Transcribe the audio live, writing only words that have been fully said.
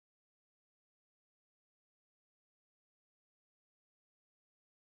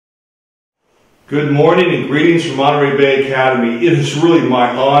Good morning and greetings from Monterey Bay Academy. It is really my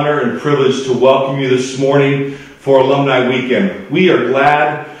honor and privilege to welcome you this morning for Alumni Weekend. We are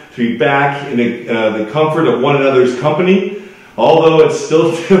glad to be back in the comfort of one another's company. Although it's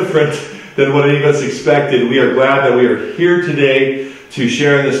still different than what any of us expected, we are glad that we are here today to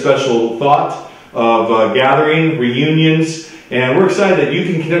share in this special thought of gathering, reunions, and we're excited that you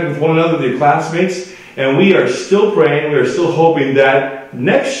can connect with one another, with your classmates, and we are still praying, we are still hoping that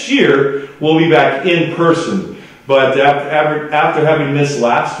next year we'll be back in person. But after having missed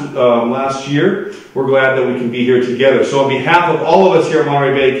last year, we're glad that we can be here together. So on behalf of all of us here at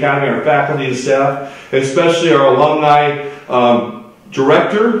Monterey Bay Academy, our faculty and staff, especially our alumni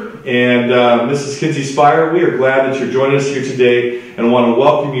director and Mrs. Kinsey Spire, we are glad that you're joining us here today and want to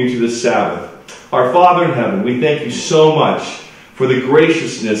welcome you to this Sabbath. Our Father in heaven, we thank you so much for the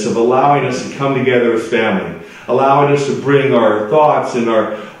graciousness of allowing us to come together as family, allowing us to bring our thoughts and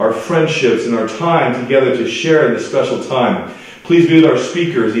our friendships and our time together to share in this special time. Please be with our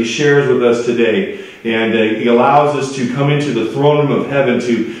speaker as he shares with us today, and he allows us to come into the throne room of heaven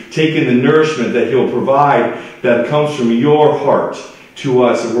to take in the nourishment that he'll provide that comes from your heart to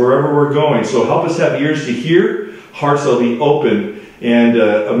us wherever we're going. So help us have ears to hear, hearts that will be open, and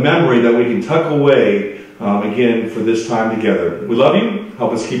a memory that we can tuck away again for this time together. We love you.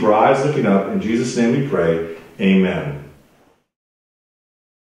 Help us keep our eyes looking up. In Jesus' name we pray. Amen.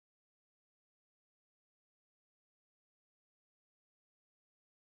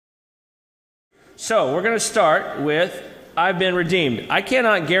 So we're going to start with I've been redeemed. I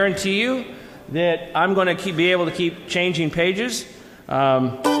cannot guarantee you that I'm going to be able to keep changing pages. So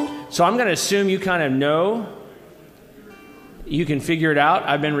I'm going to assume you kind of know. You can figure it out.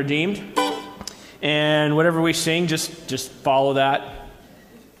 I've been redeemed. And whatever we sing, just follow that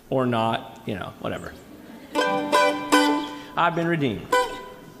or not, you know, whatever. I've been redeemed.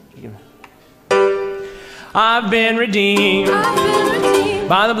 I've been redeemed.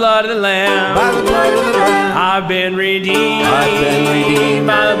 By the blood of the Lamb. By the blood of the Lamb. I've been redeemed. I've been redeemed.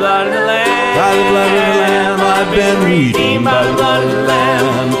 By the blood of the Lamb. By the blood of the Lamb. I've been redeemed by the blood of the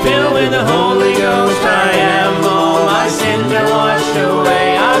Lamb. Filled with the Holy Ghost I am. All my sins are washed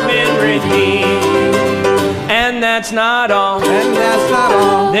away. I've been redeemed. And that's not all. And that's not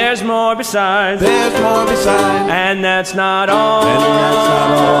all. There's more besides. There's more besides. And that's not all. And that's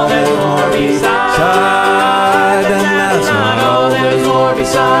not all. There's more besides. And that's not all. There's more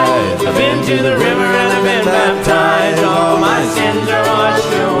besides. I've been to the river and I've been baptized. All my sins are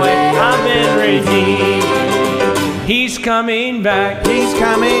washed away. I've been redeemed. He's coming back. He's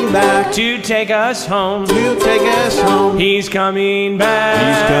coming back To take us home. to take us home. He's coming back.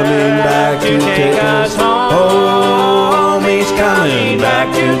 He's coming back to take us home. He's coming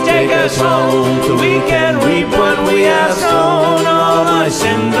back to take us home, so we can reap what we have sown. All my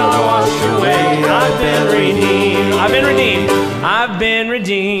sins are washed away. I've been redeemed. I've been redeemed. I've been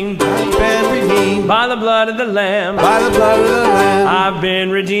redeemed. I've been redeemed By the blood of the Lamb. by the blood of the Lamb. I've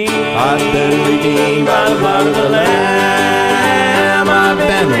been redeemed. I've been redeemed by the blood of the Lamb. I've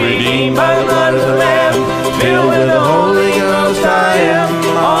been redeemed by the blood of the Lamb. Filled with the Holy Ghost I am.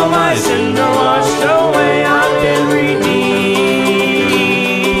 All my sins are washed away. I've been redeemed.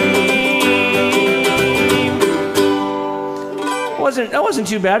 That wasn't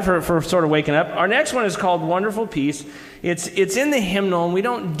too bad for sort of waking up. Our next one is called Wonderful Peace. It's in the hymnal, and we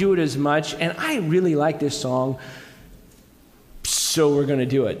don't do it as much. And I really like this song, so we're going to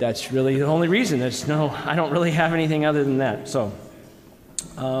do it. That's really the only reason. I don't really have anything other than that. So,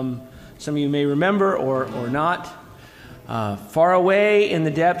 some of you may remember or not. Far away in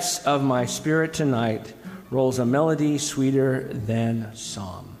the depths of my spirit tonight rolls a melody sweeter than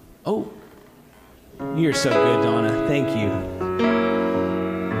song. Oh, you're so good, Donna. Thank you.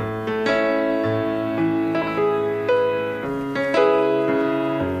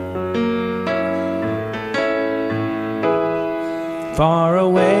 Far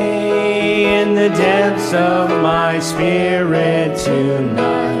away in the depths of my spirit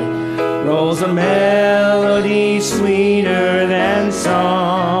tonight rolls a melody sweeter than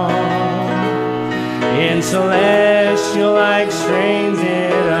song. In celestial-like strains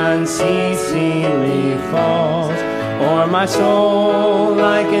it unceasingly falls o'er my soul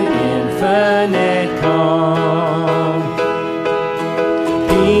like an infinite calm.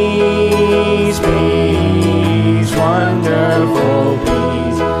 Peace, peace, wonderful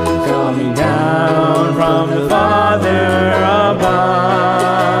peace, coming down from the Father above.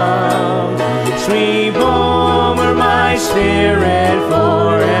 Sweep over my spirit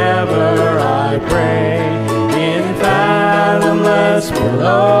forever, I pray, in fathomless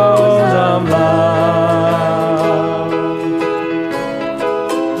billows of love.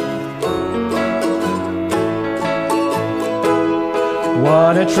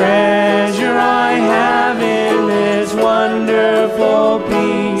 treasure I have in this wonderful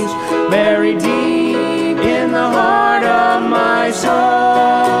peace, buried deep in the heart of my soul,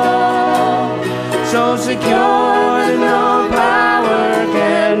 so secure that no power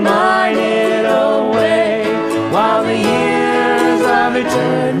can mine it away, while the years of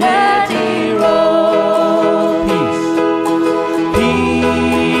eternity roll. Peace,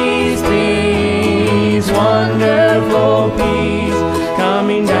 peace, peace, wonderful peace,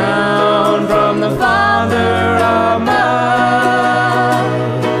 coming down from the Father above,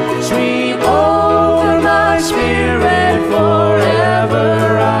 sweep over my spirit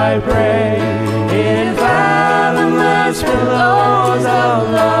forever, I pray, in fathomless billows of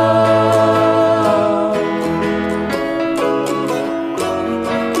love.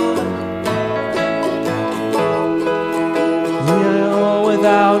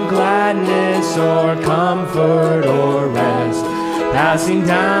 Without gladness or comfort or rest, passing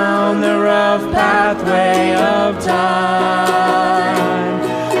down the rough pathway of time,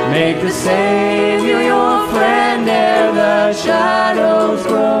 make the Savior your friend ere the shadows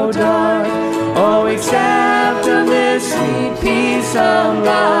grow dark. Oh, accept of this sweet peace of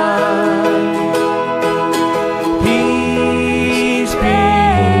life. Peace,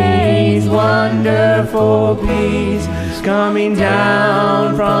 peace, wonderful peace, coming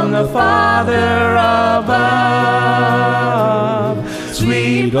down from the Father above,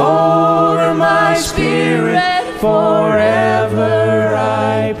 sweep over my spirit forever,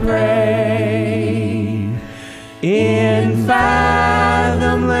 I pray, in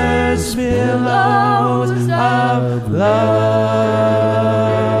fathomless billows of love.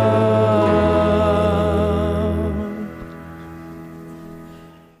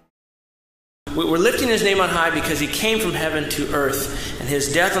 We're lifting his name on high because he came from heaven to earth, and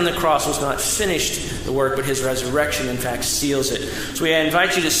his death on the cross was not finished the work, but his resurrection, in fact, seals it. So I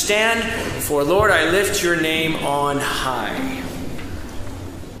invite you to stand for Lord, I lift your name on high.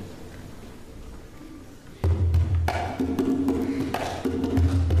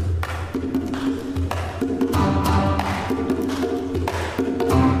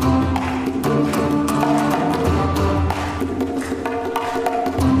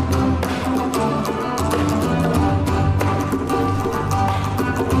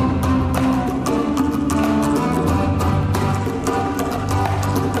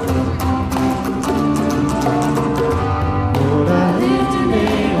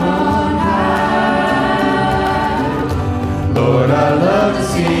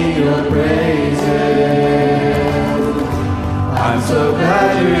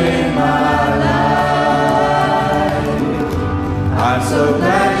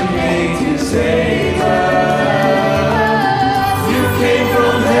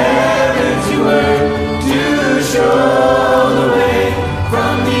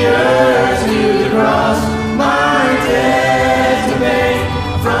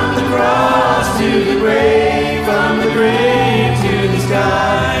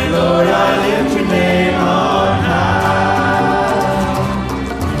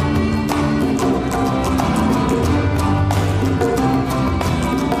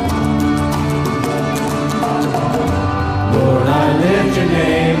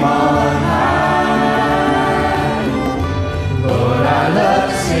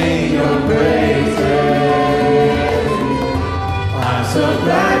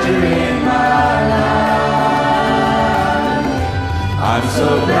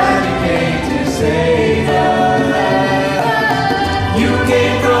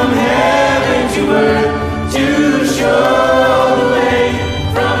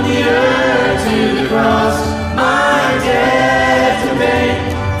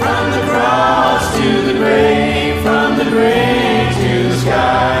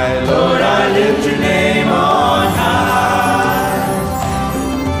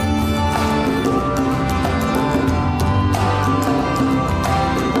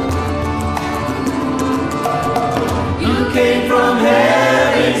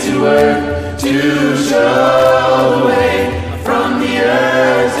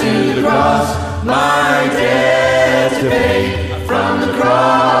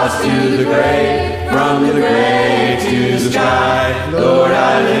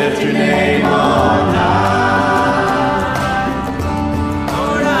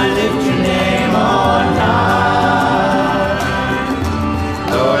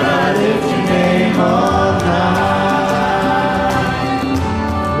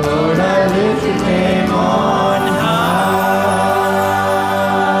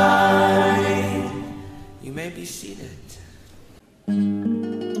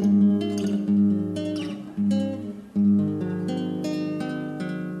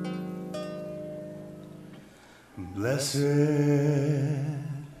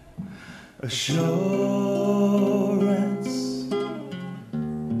 assurance.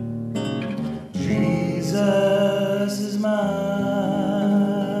 Jesus is mine.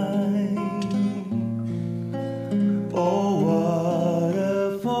 Oh, what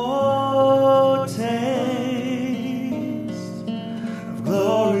a foretaste of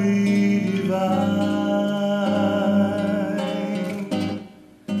glory divine,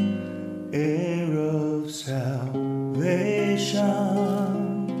 heir of salvation,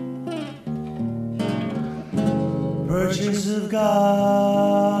 purchase of God,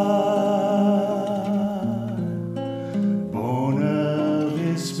 born of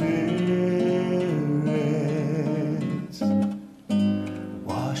His Spirit,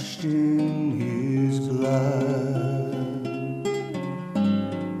 washed in His blood.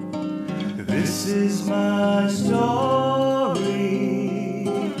 This is my story,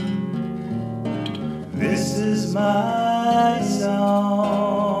 this is my song,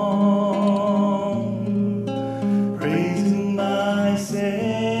 praising my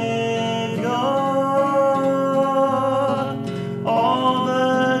Savior all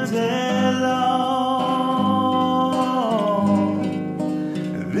the day long.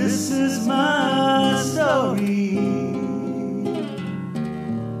 This is my story,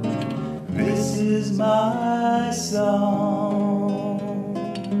 this is my song,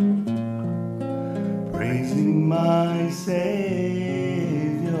 praising my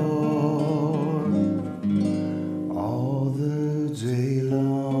Savior all the day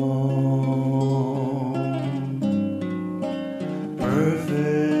long.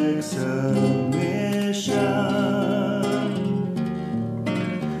 Perfect submission,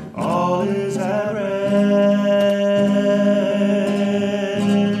 all is at rest.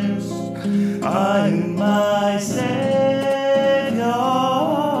 I and my Savior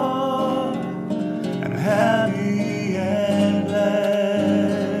am happy and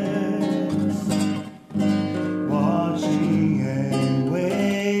blessed, watching and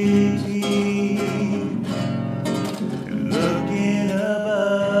waiting, looking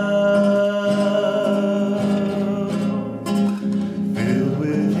above, filled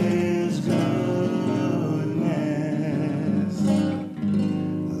with His goodness,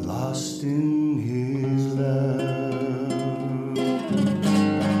 lost in His love.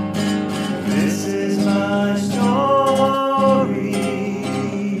 This is my story,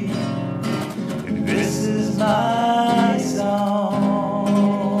 and this is my song,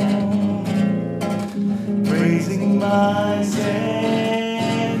 praising my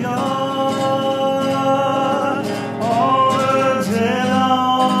Savior all the day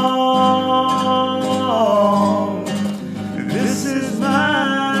long. This is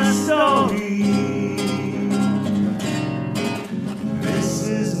my story, this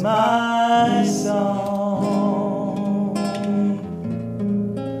is my song,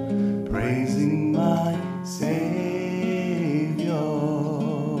 praising my Savior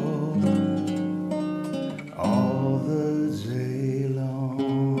all the day long,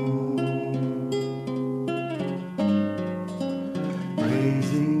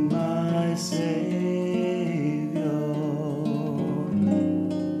 praising my Savior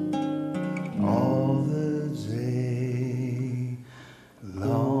all the day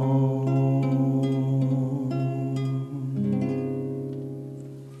long.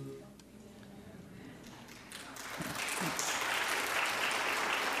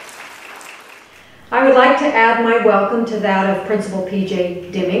 I would like to add my welcome to that of Principal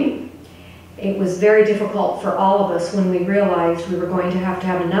P.J. Dimming. It was very difficult for all of us when we realized we were going to have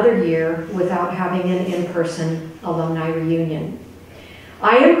another year without having an in-person alumni reunion.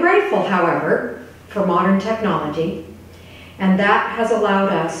 I am grateful, however, for modern technology, and that has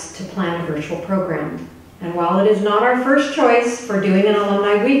allowed us to plan a virtual program. And while it is not our first choice for doing an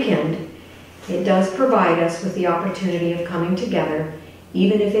alumni weekend, it does provide us with the opportunity of coming together,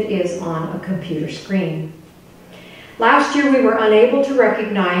 even if it is on a computer screen. Last year we were unable to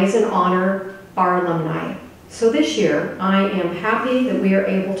recognize and honor our alumni. So this year I am happy that we are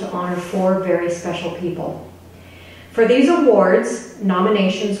able to honor 4 very special people. For these awards,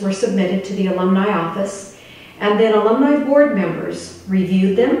 nominations were submitted to the alumni office, and then alumni board members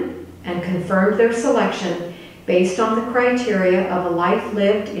reviewed them and confirmed their selection based on the criteria of a life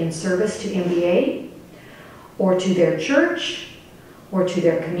lived in service to MBA, or to their church, or to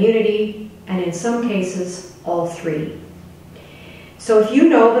their community, and in some cases, all 3. So if you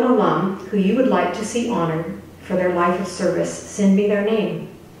know of an alum who you would like to see honored for their life of service, send me their name.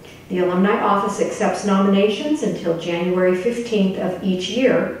 The Alumni Office accepts nominations until January 15th of each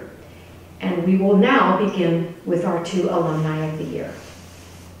year, and we will now begin with our 2 Alumni of the Year.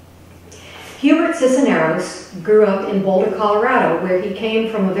 Hubert Cisneros grew up in Boulder, Colorado, where he came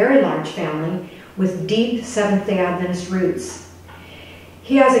from a very large family with deep Seventh-day Adventist roots.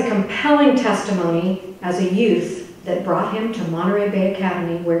 He has a compelling testimony as a youth that brought him to Monterey Bay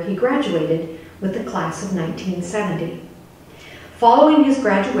Academy, where he graduated with the class of 1970. Following his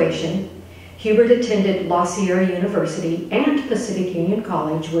graduation, Hubert attended La Sierra University and Pacific Union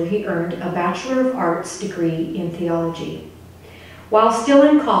College, where he earned a Bachelor of Arts degree in theology. While still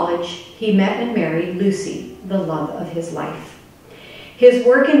in college, he met and married Lucy, the love of his life. His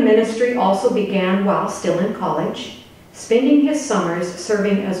work in ministry also began while still in college, spending his summers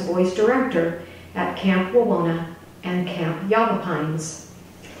serving as voice director at Camp Wawona and Camp Yavapines.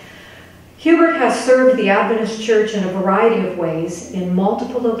 Hubert has served the Adventist Church in a variety of ways in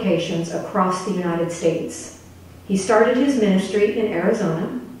multiple locations across the United States. He started his ministry in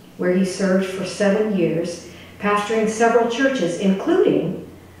Arizona, where he served for 7 years, pastoring several churches, including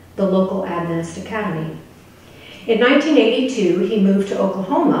the local Adventist Academy. In 1982, he moved to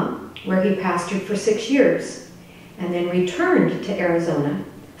Oklahoma, where he pastored for 6 years, and then returned to Arizona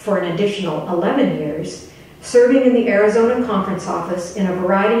for an additional 11 years, serving in the Arizona Conference Office in a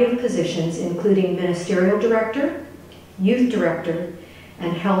variety of positions, including Ministerial Director, Youth Director,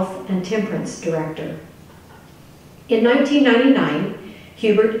 and Health and Temperance Director. In 1999,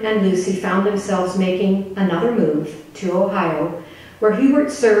 Hubert and Lucy found themselves making another move to Ohio, where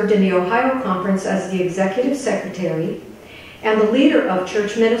Hubert served in the Ohio Conference as the Executive Secretary and the leader of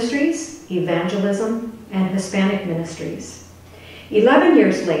church ministries, evangelism, and Hispanic ministries. 11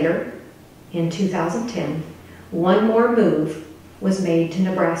 years later, in 2010, one more move was made to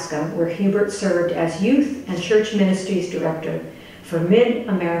Nebraska, where Hubert served as Youth and Church Ministries Director for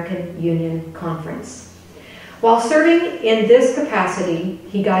Mid-American Union Conference. While serving in this capacity,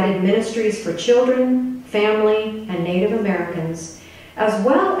 he guided ministries for children, family, and Native Americans, as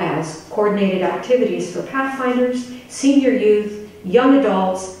well as coordinated activities for Pathfinders, senior youth, young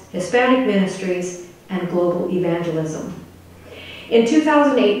adults, Hispanic ministries, and global evangelism. In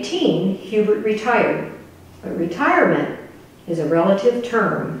 2018, Hubert retired, but retirement is a relative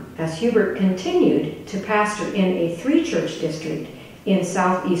term, as Hubert continued to pastor in a 3-church district in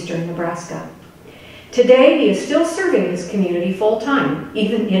southeastern Nebraska. Today, he is still serving his community full-time,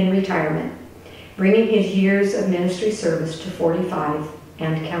 even in retirement, bringing his years of ministry service to 45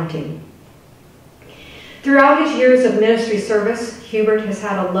 and counting. Throughout his years of ministry service, Hubert has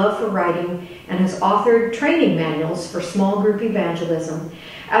had a love for writing and has authored training manuals for small group evangelism,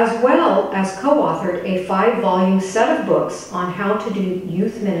 as well as co-authored a 5-volume set of books on how to do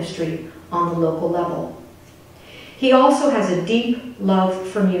youth ministry on the local level. He also has a deep love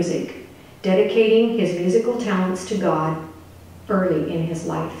for music, dedicating his musical talents to God early in his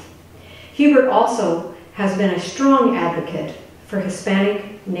life. Hubert also has been a strong advocate for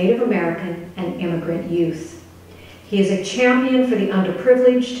Hispanic, Native American, and immigrant youth. He is a champion for the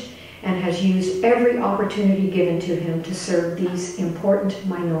underprivileged and has used every opportunity given to him to serve these important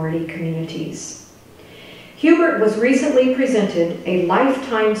minority communities. Hubert was recently presented a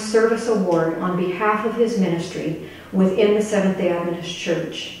Lifetime Service Award on behalf of his ministry within the Seventh-day Adventist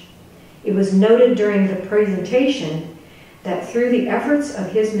Church. It was noted during the presentation that through the efforts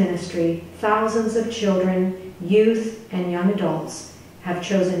of his ministry, thousands of children, youth, and young adults have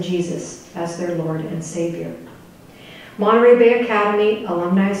chosen Jesus as their Lord and Savior. Monterey Bay Academy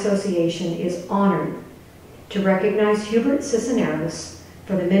Alumni Association is honored to recognize Hubert Cisneros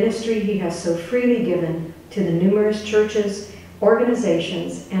for the ministry he has so freely given to the numerous churches,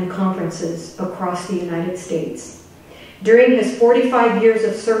 organizations, and conferences across the United States. During his 45 years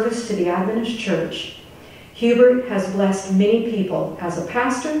of service to the Adventist Church, Hubert has blessed many people as a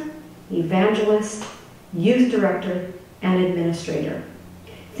pastor, evangelist, youth director, and administrator.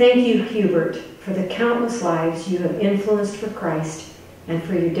 Thank you, Hubert, for the countless lives you have influenced for Christ and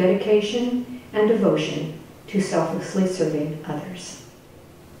for your dedication and devotion to selflessly serving others.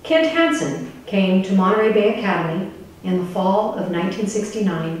 Kent Hansen came to Monterey Bay Academy in the fall of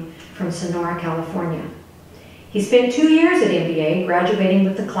 1969 from Sonora, California. He spent 2 years at MBA, graduating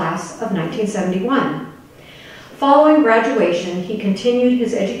with the class of 1971. Following graduation, he continued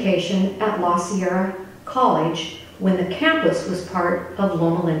his education at La Sierra College when the campus was part of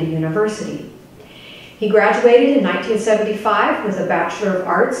Loma Linda University. He graduated in 1975 with a Bachelor of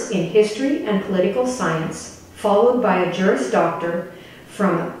Arts in History and Political Science, followed by a Juris Doctor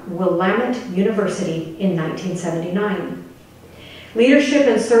from Willamette University in 1979. Leadership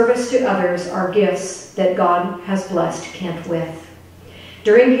and service to others are gifts that God has blessed Kent with.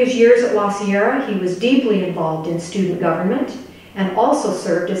 During his years at La Sierra, he was deeply involved in student government and also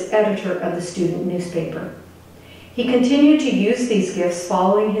served as editor of the student newspaper. He continued to use these gifts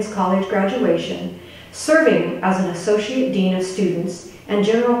following his college graduation, serving as an Associate Dean of Students and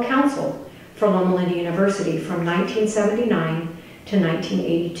General Counsel for Loma Linda University from 1979 to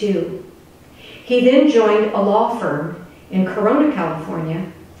 1982. He then joined a law firm in Corona, California,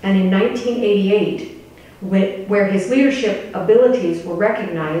 and in 1988, where his leadership abilities were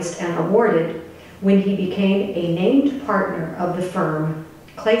recognized and awarded when he became a named partner of the firm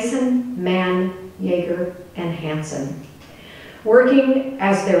Clayson, Mann, Yeager, and Hansen. Working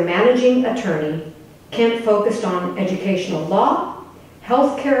as their managing attorney, Kent focused on educational law,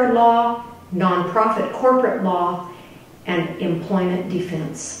 healthcare law, nonprofit corporate law, and employment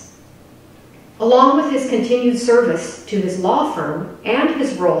defense. Along with his continued service to his law firm and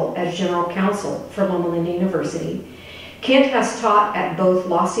his role as general counsel for Loma Linda University, Kent has taught at both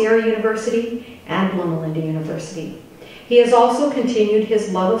La Sierra University and Loma Linda University. He has also continued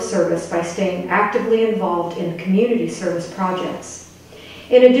his love of service by staying actively involved in community service projects.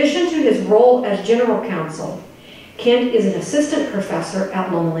 In addition to his role as general counsel, Kent is an assistant professor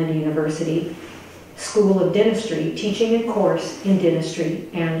at Loma Linda University School of Dentistry, teaching a course in dentistry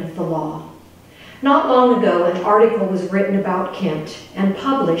and the law. Not long ago, an article was written about Kent and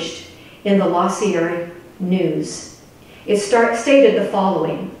published in the La Sierra News. It stated the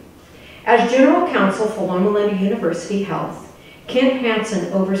following: as General Counsel for Loma Linda University Health, Kent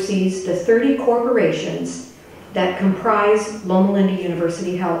Hansen oversees the 30 corporations that comprise Loma Linda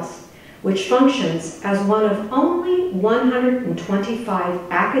University Health, which functions as one of only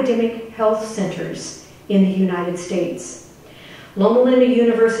 125 academic health centers in the United States. Loma Linda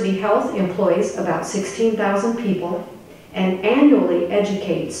University Health employs about 16,000 people and annually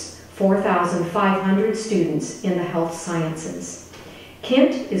educates 4,500 students in the health sciences.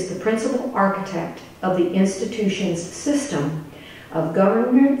 Kent is the principal architect of the institution's system of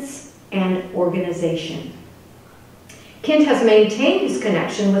governance and organization. Kent has maintained his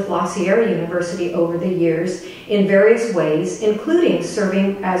connection with La Sierra University over the years in various ways, including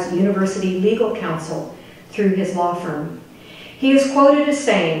serving as university legal counsel through his law firm. He is quoted as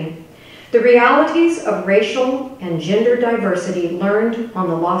saying, "The realities of racial and gender diversity learned on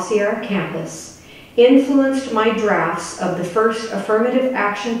the La Sierra campus influenced my drafts of the first affirmative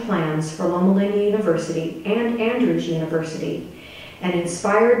action plans for Loma Linda University and Andrews University, and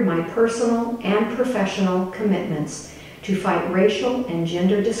inspired my personal and professional commitments to fight racial and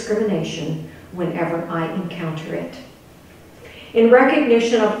gender discrimination whenever I encounter it." In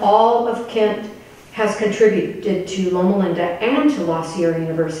recognition of all of Kent has contributed to Loma Linda and to La Sierra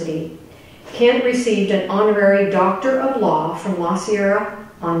University, Kent received an honorary Doctor of Law from La Sierra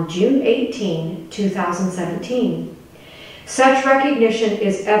on June 18, 2017. Such recognition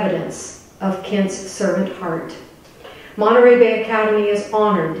is evidence of Kent's servant heart. Monterey Bay Academy is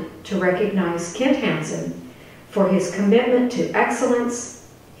honored to recognize Kent Hansen for his commitment to excellence,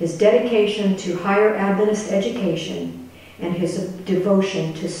 his dedication to higher Adventist education, and his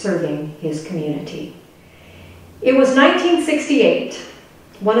devotion to serving his community. It was 1968,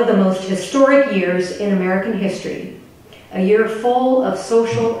 one of the most historic years in American history, a year full of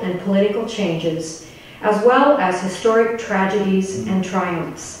social and political changes, as well as historic tragedies and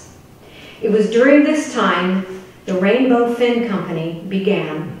triumphs. It was during this time the Rainbow Fin Company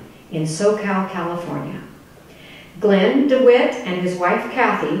began in SoCal, California. Glenn DeWitt and his wife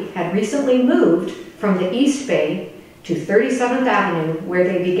Kathy had recently moved from the East Bay to 37th Avenue, where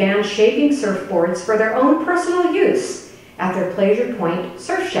they began shaping surfboards for their own personal use at their Pleasure Point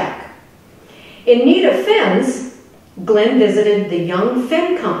Surf Shack. In need of fins, Glenn visited the Young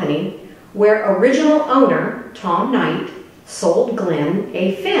Fin Company, where original owner Tom Knight sold Glenn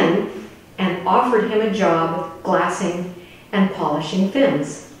a fin and offered him a job glassing and polishing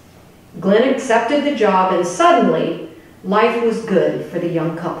fins. Glenn accepted the job, and suddenly life was good for the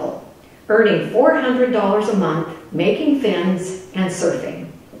young couple, earning $400 a month, making fins and surfing.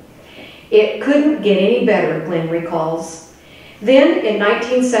 It couldn't get any better, Glenn recalls. Then in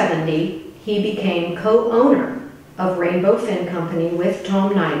 1970, he became co-owner of Rainbow Fin Company with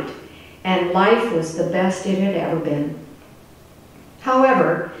Tom Knight, and life was the best it had ever been.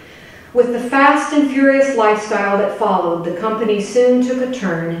 However, with the fast and furious lifestyle that followed, the company soon took a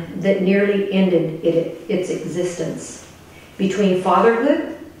turn that nearly ended its existence. Between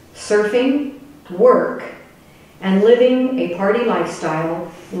fatherhood, surfing, work, and living a party lifestyle,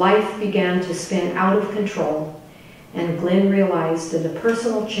 life began to spin out of control, and Glenn realized that a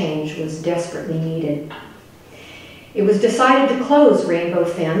personal change was desperately needed. It was decided to close Rainbow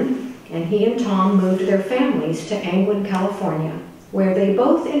Fin, and he and Tom moved their families to Angwin, California, where they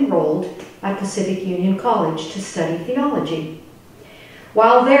both enrolled at Pacific Union College to study theology.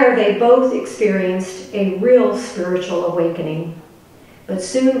 While there, they both experienced a real spiritual awakening, but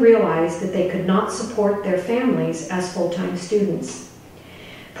soon realized that they could not support their families as full-time students.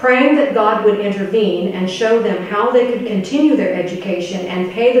 Praying that God would intervene and show them how they could continue their education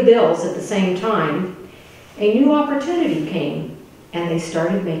and pay the bills at the same time, a new opportunity came, and they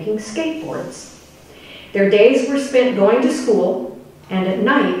started making skateboards. Their days were spent going to school, and at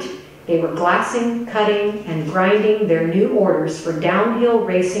night, they were glassing, cutting, and grinding their new orders for downhill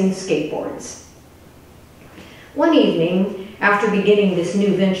racing skateboards. One evening, after beginning this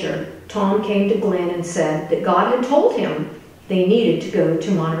new venture, Tom came to Glenn and said that God had told him they needed to go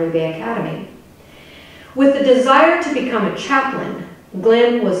to Monterey Bay Academy. With the desire to become a chaplain,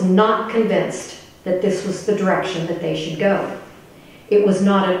 Glenn was not convinced that this was the direction that they should go. It was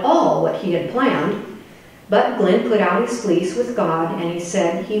not at all what he had planned, but Glenn put out his fleece with God, and he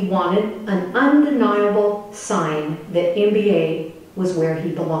said he wanted an undeniable sign that MBA was where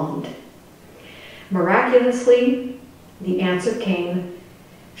he belonged. Miraculously, the answer came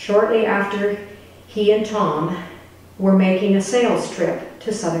shortly after he and Tom were making a sales trip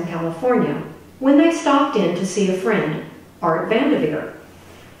to Southern California when they stopped in to see a friend, Art Vanderveer,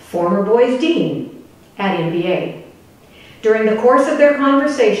 former boys dean at MBA. During the course of their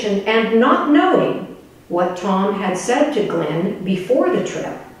conversation, and not knowing what Tom had said to Glenn before the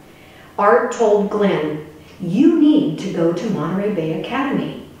trip, Art told Glenn, "You need to go to Monterey Bay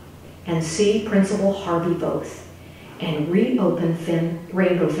Academy and see Principal Harvey Voth and reopen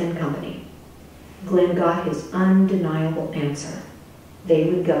Rainbow Fin Company." Glenn got his undeniable answer. They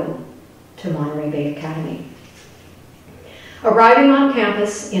would go to Monterey Bay Academy. Arriving on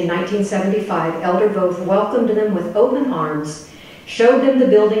campus in 1975, Elder Voth welcomed them with open arms, showed them the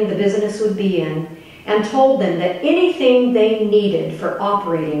building the business would be in, and told them that anything they needed for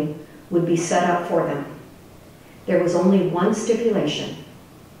operating would be set up for them. There was only one stipulation.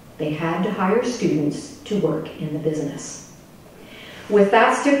 They had to hire students to work in the business. With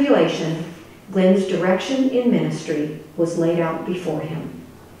that stipulation, Glenn's direction in ministry was laid out before him: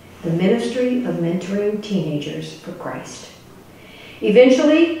 the ministry of mentoring teenagers for Christ.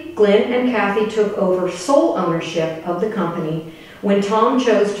 Eventually, Glenn and Kathy took over sole ownership of the company when Tom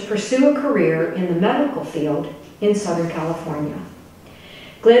chose to pursue a career in the medical field in Southern California.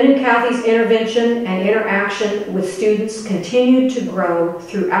 Glenn and Kathy's intervention and interaction with students continued to grow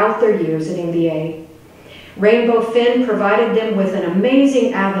throughout their years at MBA. Rainbow Fin provided them with an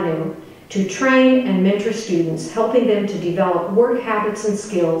amazing avenue to train and mentor students, helping them to develop work habits and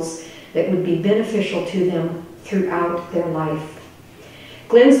skills that would be beneficial to them throughout their life.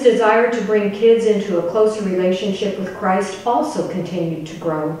 Glenn's desire to bring kids into a closer relationship with Christ also continued to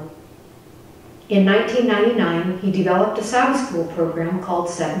grow. In 1999, he developed a Sabbath school program called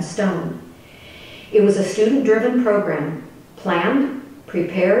Set in Stone. It was a student-driven program, planned,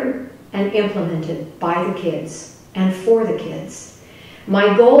 prepared, and implemented by the kids and for the kids.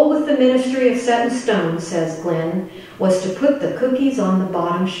 "My goal with the ministry of Set in Stone," says Glenn, "was to put the cookies on the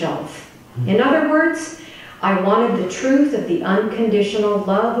bottom shelf. In other words, I wanted the truth of the unconditional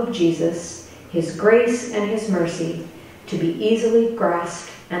love of Jesus, his grace and his mercy, to be easily grasped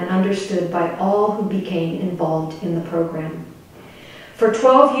and understood by all who became involved in the program." For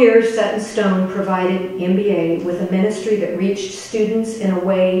 12 years, Set in Stone provided MBA with a ministry that reached students in a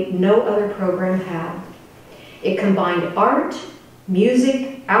way no other program had. It combined art,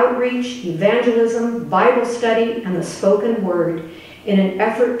 music, outreach, evangelism, Bible study, and the spoken word in an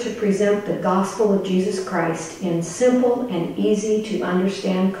effort to present the gospel of Jesus Christ in simple and easy to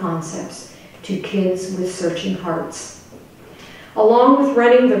understand concepts to kids with searching hearts. Along with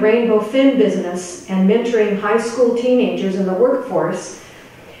running the Rainbow Fin business and mentoring high school teenagers in the workforce,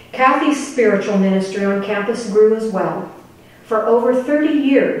 Kathy's spiritual ministry on campus grew as well. For over 30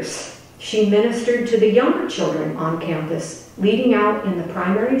 years, she ministered to the younger children on campus, leading out in the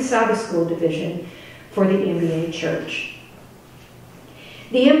primary Sabbath school division for the MBA Church.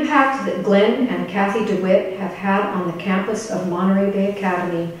 The impact that Glenn and Kathy DeWitt have had on the campus of Monterey Bay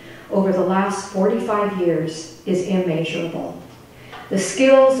Academy over the last 45 years is immeasurable. The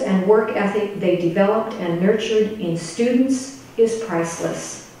skills and work ethic they developed and nurtured in students is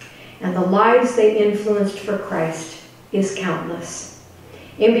priceless, and the lives they influenced for Christ is countless.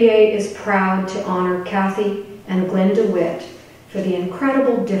 MBA is proud to honor Kathy and Glenn DeWitt for the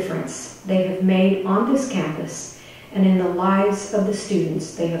incredible difference they have made on this campus and in the lives of the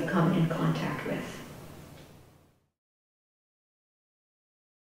students they have come in contact with.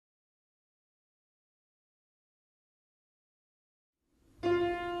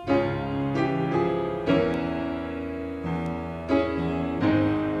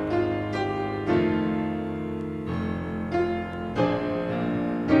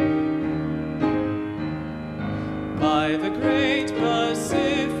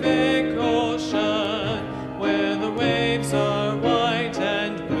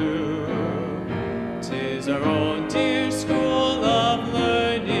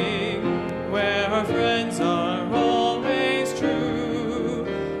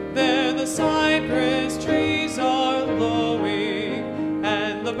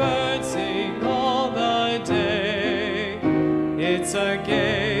 the birds sing all the day. It's a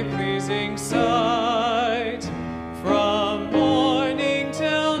gay, pleasing sight from morning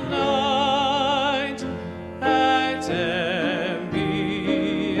till night at MBA.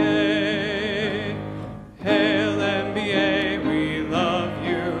 Hail MBA, we love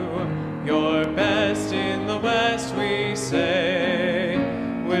you. You're best in the West, we say.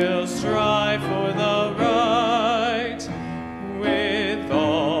 We'll strive for the right with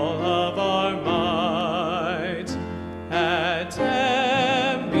all of our might at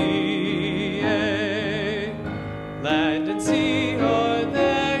MBA. Land and sea are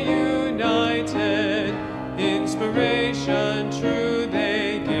there united, inspiration true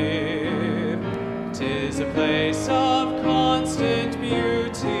they give. 'Tis a place of constant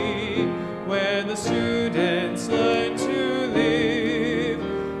beauty, where the students learn to live.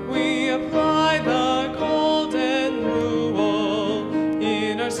 We apply the golden rule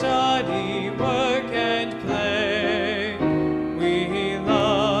in our study, work, and play. We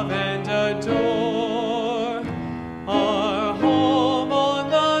love and adore our home on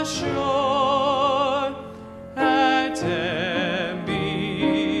the shore at MBA.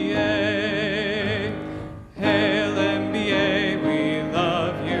 Hail MBA, we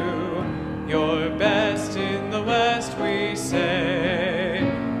love you. You're best in the West, we say.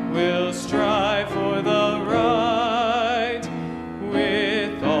 We'll strive for the right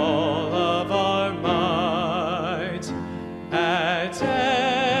with all of our might at MBA.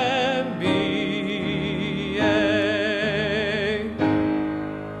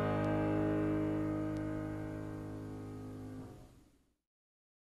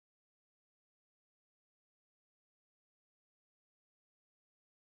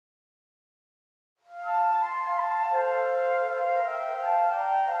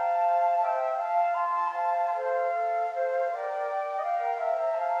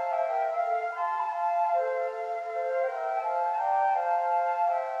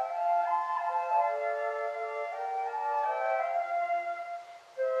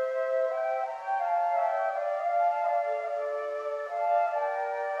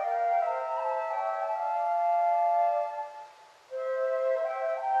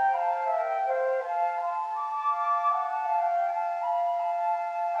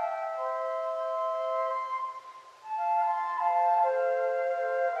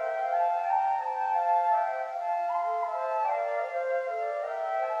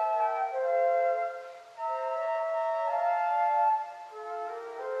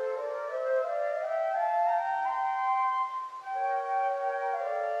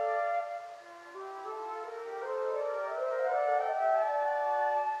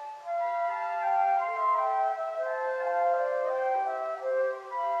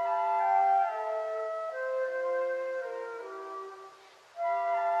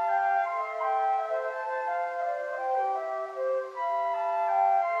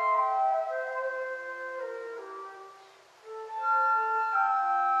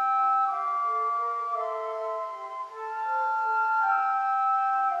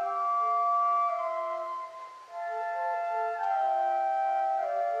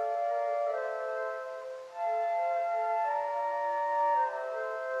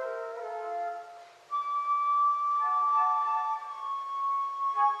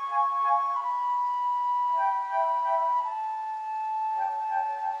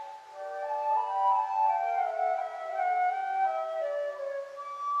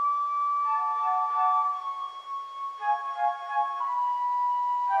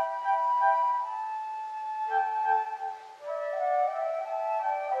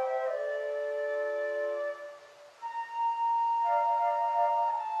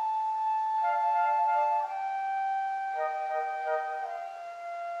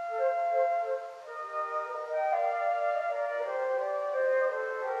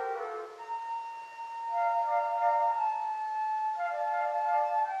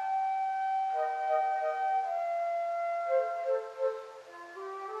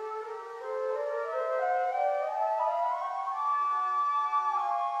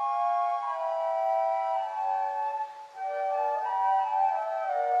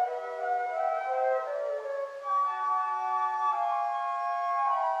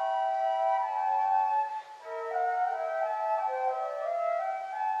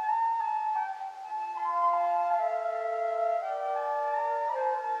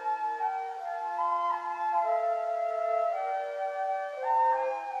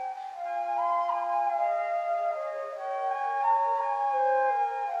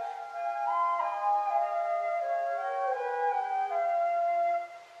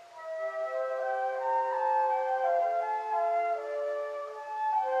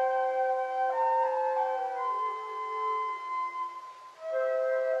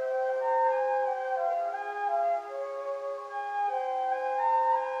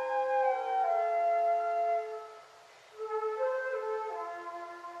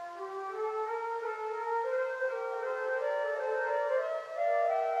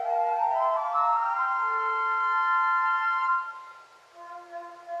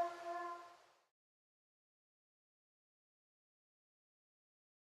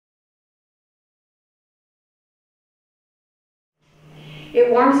 It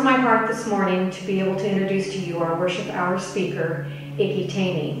warms my heart this morning to be able to introduce to you our worship hour speaker, Iki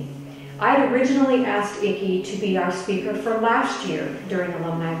Taimi. I had originally asked Iki to be our speaker for last year during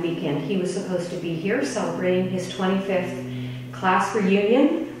Alumni Weekend. He was supposed to be here celebrating his 25th class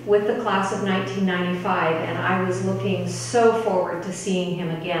reunion with the class of 1995, and I was looking so forward to seeing him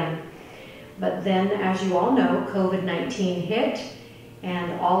again. But then, as you all know, COVID-19 hit,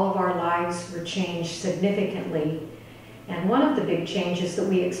 and all of our lives were changed significantly. And one of the big changes that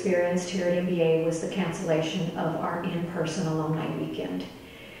we experienced here at MBA was the cancellation of our in-person Alumni Weekend.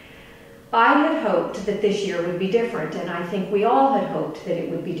 I had hoped that this year would be different, and I think we all had hoped that it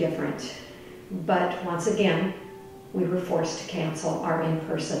would be different. But once again, we were forced to cancel our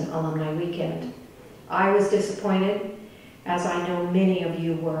in-person Alumni Weekend. I was disappointed, as I know many of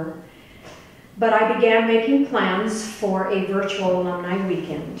you were, but I began making plans for a virtual Alumni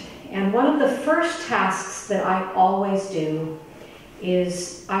Weekend. And one of the first tasks that I always do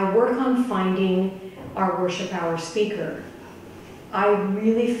is I work on finding our worship hour speaker. I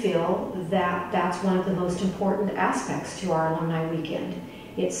really feel that that's one of the most important aspects to our Alumni Weekend.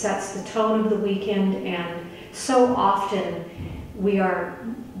 It sets the tone of the weekend, and so often we are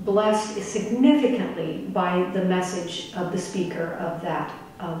blessed significantly by the message of the speaker of that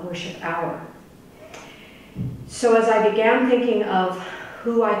worship hour. So as I began thinking of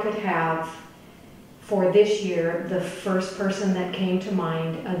who I could have for this year, the first person that came to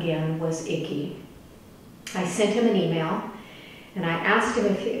mind again was Iki. I sent him an email and I asked him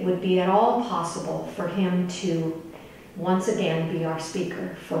if it would be at all possible for him to once again be our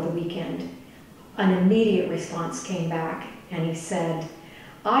speaker for the weekend. An immediate response came back and he said,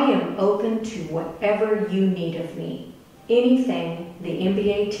 "I am open to whatever you need of me. Anything the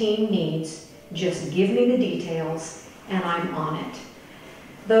MBA team needs, just give me the details and I'm on it."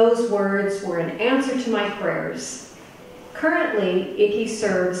 Those words were an answer to my prayers. Currently, Iki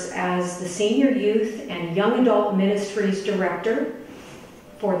serves as the Senior Youth and Young Adult Ministries Director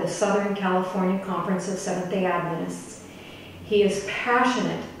for the Southern California Conference of Seventh-day Adventists. He is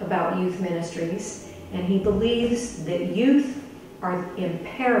passionate about youth ministries, and he believes that youth are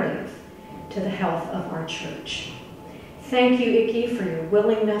imperative to the health of our church. Thank you, Iki, for your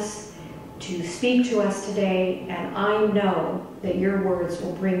willingness to speak to us today, and I know that your words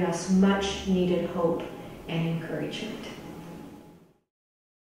will bring us much needed hope and encouragement.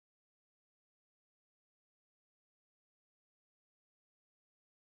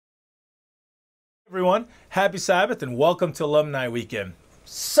 Everyone, happy Sabbath and welcome to Alumni Weekend.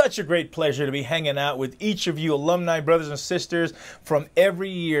 Such a great pleasure to be hanging out with each of you alumni brothers and sisters from every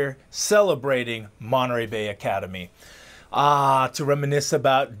year celebrating Monterey Bay Academy. To reminisce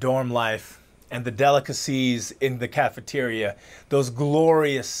about dorm life and the delicacies in the cafeteria, those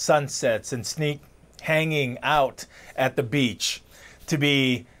glorious sunsets and sneak hanging out at the beach, to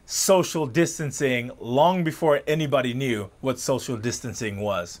be social distancing long before anybody knew what social distancing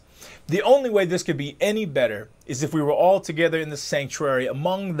was. The only way this could be any better is if we were all together in the sanctuary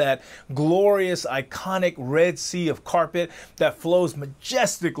among that glorious, iconic red sea of carpet that flows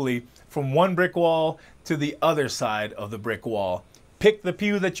majestically from one brick wall to the other side of the brick wall. Pick the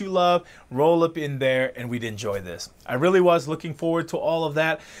pew that you love, roll up in there, and we'd enjoy this. I really was looking forward to all of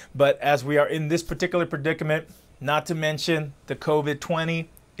that, but as we are in this particular predicament, not to mention the COVID-20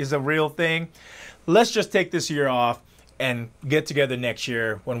 is a real thing, let's just take this year off and get together next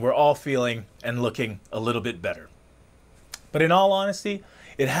year when we're all feeling and looking a little bit better. But in all honesty,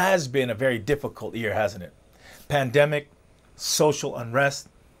 it has been a very difficult year, hasn't it? Pandemic, social unrest,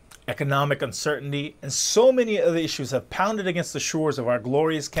 economic uncertainty, and so many other issues have pounded against the shores of our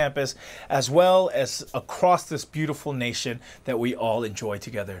glorious campus, as well as across this beautiful nation that we all enjoy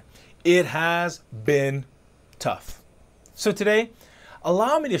together. It has been tough. So today,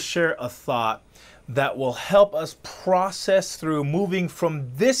 allow me to share a thought that will help us process through moving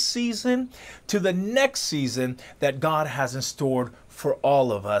from this season to the next season that God has in store for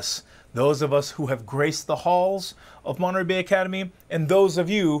all of us. Those of us who have graced the halls of Monterey Bay Academy, and those of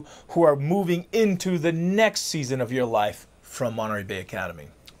you who are moving into the next season of your life from Monterey Bay Academy.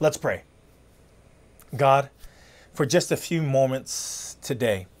 Let's pray. God, for just a few moments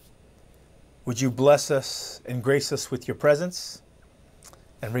today, would you bless us and grace us with your presence?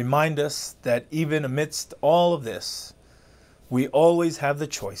 And remind us that even amidst all of this, we always have the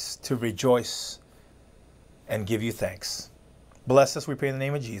choice to rejoice and give you thanks. Bless us, we pray in the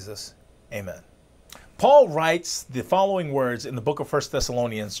name of Jesus. Amen. Paul writes the following words in the book of 1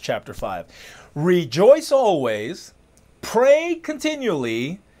 Thessalonians chapter 5. Rejoice always, pray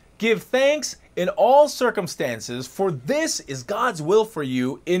continually, give thanks in all circumstances, for this is God's will for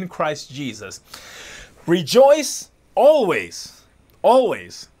you in Christ Jesus. Rejoice always.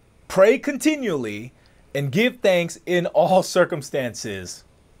 Always pray continually and give thanks in all circumstances.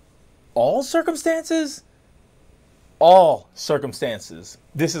 All circumstances? All circumstances.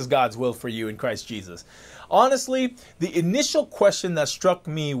 This is God's will for you in Christ Jesus. Honestly, the initial question that struck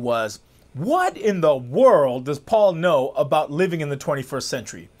me was, what in the world does Paul know about living in the 21st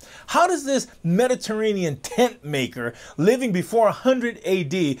century? How does this Mediterranean tent maker living before 100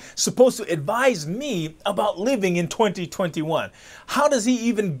 AD supposed to advise me about living in 2021? How does he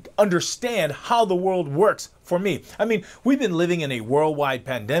even understand how the world works for me? I mean, we've been living in a worldwide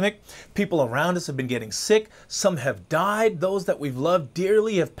pandemic. People around us have been getting sick. Some have died. Those that we've loved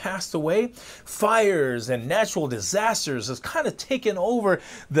dearly have passed away. Fires and natural disasters has kind of taken over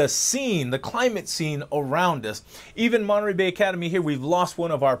the scene, the climate scene around us. Even Monterey Bay Academy here, we've lost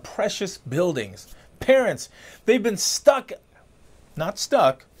one of our precious buildings. Parents, they've been not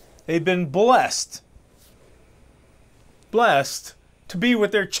stuck, they've been blessed to be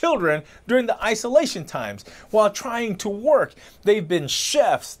with their children during the isolation times while trying to work. They've been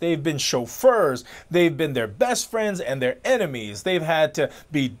chefs, they've been chauffeurs, they've been their best friends and their enemies. They've had to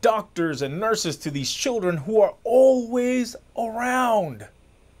be doctors and nurses to these children who are always around.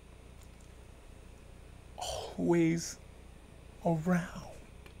 Always around.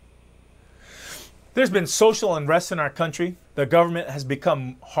 There's been social unrest in our country. The government has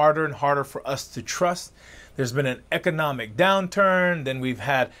become harder and harder for us to trust. There's been an economic downturn, then we've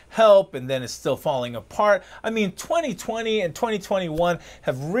had help, and then it's still falling apart. I mean, 2020 and 2021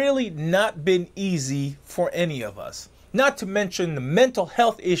 have really not been easy for any of us. Not to mention the mental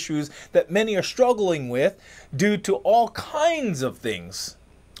health issues that many are struggling with due to all kinds of things.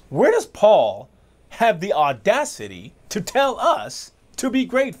 Where does Paul have the audacity to tell us to be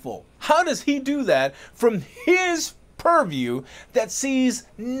grateful? How does he do that from his purview that sees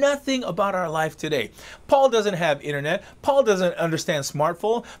nothing about our life today? Paul doesn't have internet. Paul doesn't understand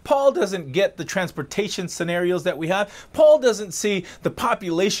smartphone. Paul doesn't get the transportation scenarios that we have. Paul doesn't see the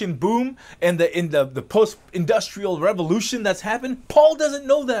population boom and the post-industrial revolution that's happened. Paul doesn't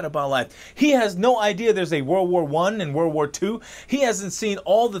know that about life. He has no idea there's a World War I and World War II. He hasn't seen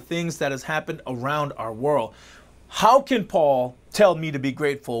all the things that has happened around our world. How can Paul tell me to be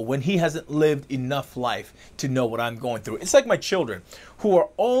grateful when he hasn't lived enough life to know what I'm going through? It's like my children who are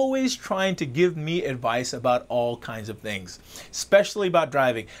always trying to give me advice about all kinds of things, especially about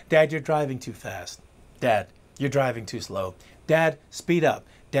driving. Dad, you're driving too fast. Dad, you're driving too slow. Dad, speed up.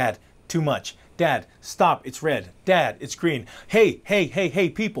 Dad, too much. Dad, stop. It's red. Dad, it's green. Hey,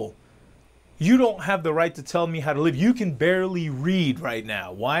 people. You don't have the right to tell me how to live. You can barely read right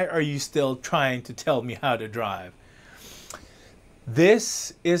now. Why are you still trying to tell me how to drive?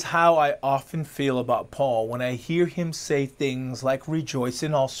 This is how I often feel about Paul when I hear him say things like rejoice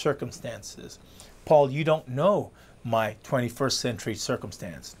in all circumstances. Paul, you don't know my 21st century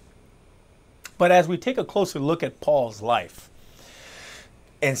circumstance. But as we take a closer look at Paul's life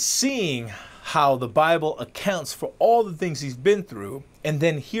and seeing how the Bible accounts for all the things he's been through, and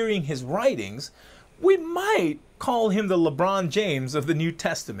then hearing his writings, we might call him the LeBron James of the New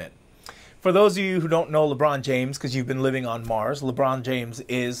Testament. For those of you who don't know LeBron James, because you've been living on Mars, LeBron James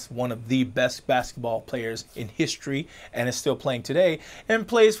is one of the best basketball players in history and is still playing today and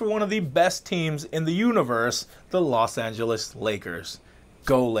plays for one of the best teams in the universe, the Los Angeles Lakers.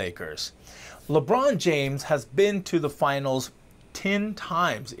 Go Lakers. LeBron James has been to the finals 10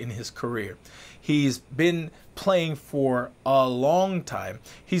 times in his career. He's been playing for a long time.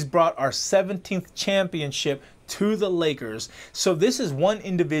 He's brought our 17th championship to the Lakers. So this is one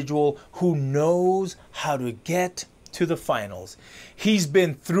individual who knows how to get to the finals. He's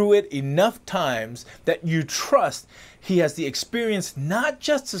been through it enough times that you trust he has the experience not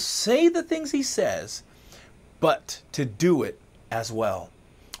just to say the things he says, but to do it as well.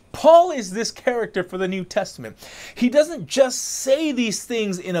 Paul is this character for the New Testament. He doesn't just say these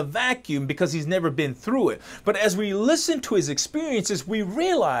things in a vacuum because he's never been through it. But as we listen to his experiences, we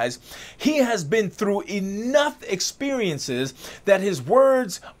realize he has been through enough experiences that his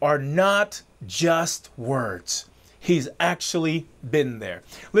words are not just words. He's actually been there.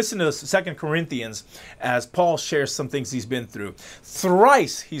 Listen to 2 Corinthians as Paul shares some things he's been through.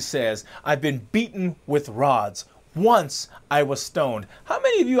 Thrice, he says, I've been beaten with rods. Once I was stoned. How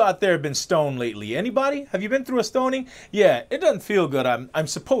many of you out there have been stoned lately? Anybody? Have you been through a stoning? Yeah, it doesn't feel good. I'm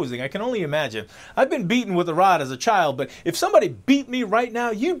supposing. I can only imagine. I've been beaten with a rod as a child, but if somebody beat me right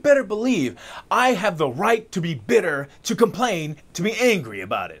now, you better believe I have the right to be bitter, to complain, to be angry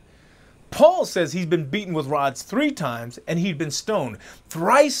about it. Paul says he's been beaten with rods 3 times and he'd been stoned.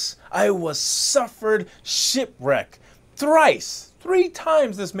 Thrice I was suffered shipwreck. Thrice. 3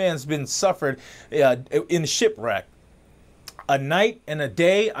 times this man's been suffered in shipwreck. A night and a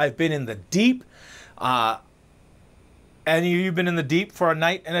day I've been in the deep. Any of you been in the deep for a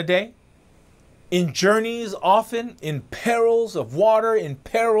night and a day? In journeys often, in perils of water, in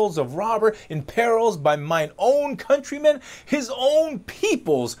perils of robber, in perils by mine own countrymen. His own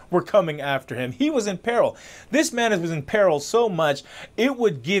peoples were coming after him. He was in peril. This man was in peril so much, it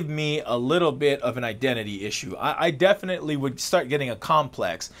would give me a little bit of an identity issue. I definitely would start getting a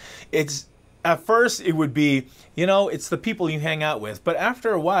complex. At first, it would be, you know, it's the people you hang out with. But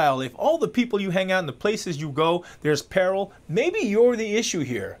after a while, if all the people you hang out in the places you go, there's peril, maybe you're the issue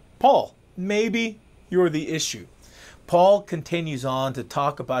here. Paul, maybe you're the issue. Paul continues on to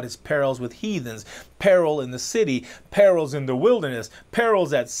talk about his perils with heathens, peril in the city, perils in the wilderness,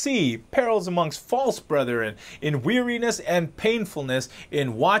 perils at sea, perils amongst false brethren, in weariness and painfulness,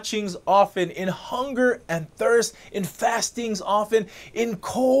 in watchings often, in hunger and thirst, in fastings often, in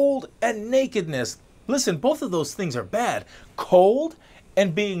cold and nakedness. Listen, both of those things are bad. Cold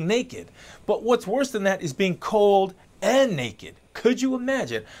and being naked. But what's worse than that is being cold and naked. Could you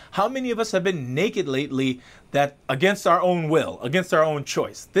imagine how many of us have been naked lately, that against our own will, against our own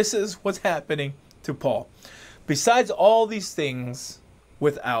choice? This is what's happening to Paul. Besides all these things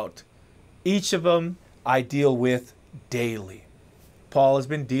without, each of them I deal with daily. Paul has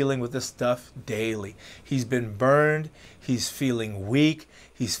been dealing with this stuff daily. He's been burned. He's feeling weak.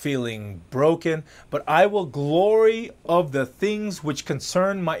 He's feeling broken. But I will glory of the things which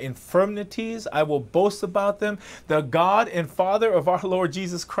concern my infirmities. I will boast about them. The God and Father of our Lord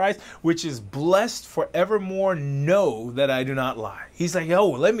Jesus Christ, which is blessed forevermore, know that I do not lie. He's like, oh,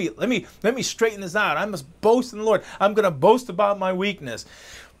 let me straighten this out. I must boast in the Lord. I'm going to boast about my weakness.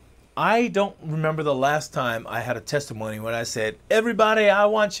 I don't remember the last time I had a testimony when I said, everybody, I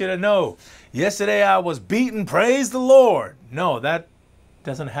want you to know, yesterday I was beaten, praise the Lord. No, that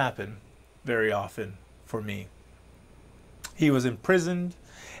doesn't happen very often for me. He was imprisoned,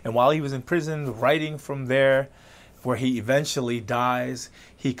 and while he was in prison, writing from there, where he eventually dies,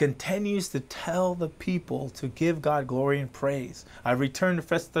 he continues to tell the people to give God glory and praise. I return to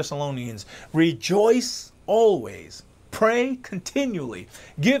 1 Thessalonians, rejoice always. Pray continually.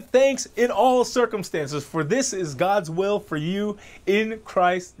 Give thanks in all circumstances, for this is God's will for you in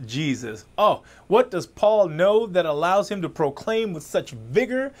Christ Jesus. Oh, what does Paul know that allows him to proclaim with such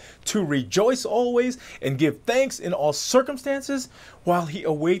vigor to rejoice always and give thanks in all circumstances while he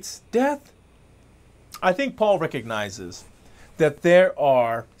awaits death? I think Paul recognizes that there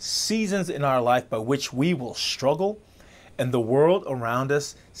are seasons in our life by which we will struggle, and the world around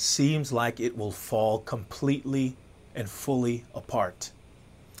us seems like it will fall completely and fully apart.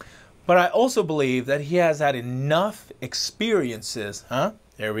 But I also believe that he has had enough experiences,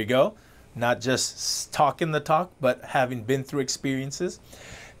 there we go, not just talking the talk, but having been through experiences.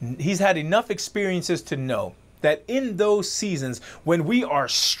 He's had enough experiences to know that in those seasons when we are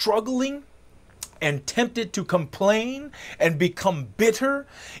struggling and tempted to complain and become bitter,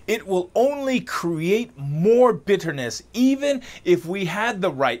 it will only create more bitterness. Even if we had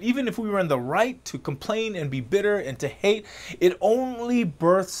the right, even if we were in the right to complain and be bitter and to hate, it only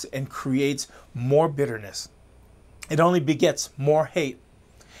births and creates more bitterness. It only begets more hate.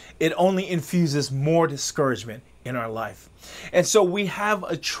 It only infuses more discouragement in our life. And so we have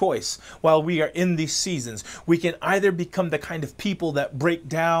a choice while we are in these seasons. We can either become the kind of people that break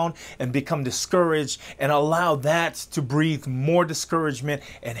down and become discouraged and allow that to breathe more discouragement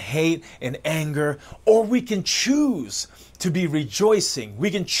and hate and anger, or we can choose to be rejoicing.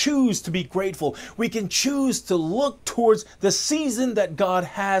 We can choose to be grateful. We can choose to look towards the season that God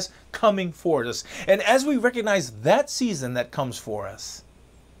has coming for us. And as we recognize that season that comes for us,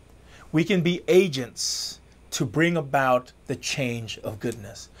 we can be agents to bring about the change of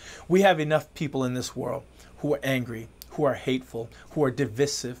goodness. We have enough people in this world who are angry, who are hateful, who are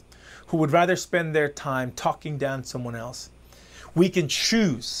divisive, who would rather spend their time talking down someone else. We can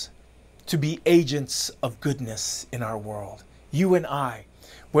choose to be agents of goodness in our world. You and I,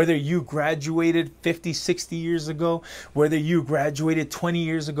 whether you graduated 50, 60 years ago, whether you graduated 20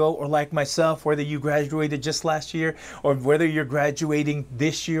 years ago, or like myself, whether you graduated just last year, or whether you're graduating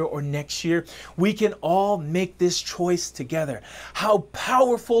this year or next year, we can all make this choice together. How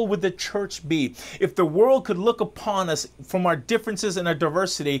powerful would the church be if the world could look upon us from our differences and our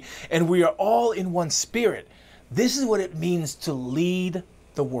diversity, and we are all in one spirit? This is what it means to lead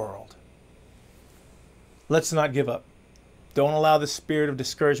the world. Let's not give up. Don't allow the spirit of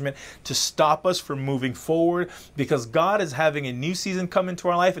discouragement to stop us from moving forward, because God is having a new season come into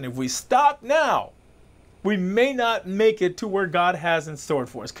our life. And if we stop now, We may not make it to where God has in store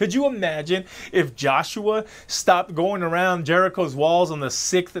for us. Could you imagine if Joshua stopped going around Jericho's walls on the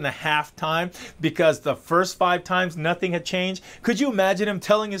 6th and a half time because the first 5 times nothing had changed? Could you imagine him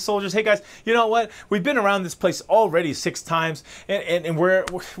telling his soldiers, hey guys, you know what? We've been around this place already 6 times and we're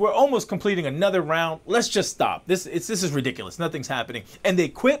almost completing another round. Let's just stop. This is ridiculous. Nothing's happening. And they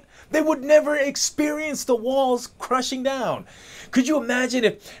quit. They would never experience the walls crushing down. Could you imagine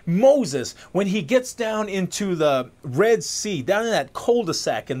if Moses, when he gets down into the Red Sea, down in that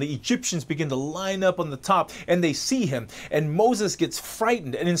cul-de-sac, and the Egyptians begin to line up on the top, and they see him, and Moses gets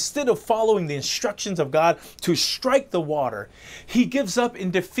frightened, and instead of following the instructions of God to strike the water, he gives up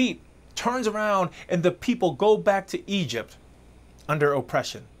in defeat, turns around, and the people go back to Egypt under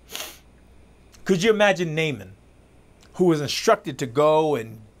oppression. Could you imagine Naaman, who was instructed to go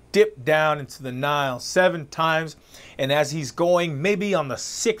and dip down into the Nile 7 times, and as he's going, maybe on the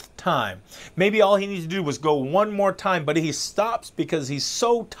 6th time, maybe all he needs to do was go one more time, but he stops because he's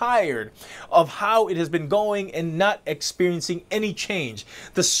so tired of how it has been going and not experiencing any change.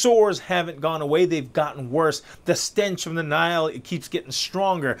 The sores haven't gone away, they've gotten worse. The stench from the Nile, it keeps getting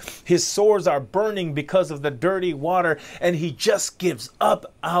stronger. His sores are burning because of the dirty water, and he just gives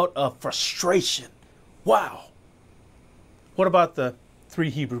up out of frustration. Wow. What about the 3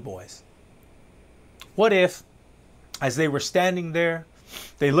 Hebrew boys? What if, as they were standing there,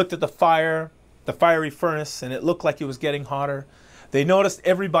 they looked at the fiery furnace, and it looked like it was getting hotter. They noticed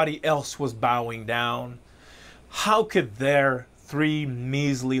everybody else was bowing down. How could their 3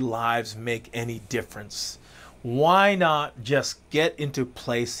 measly lives make any difference? Why not just get into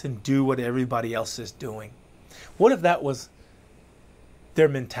place and do what everybody else is doing? What if that was their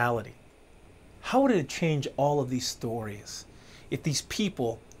mentality? How would it change all of these stories if these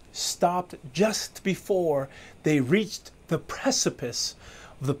people stopped just before they reached the precipice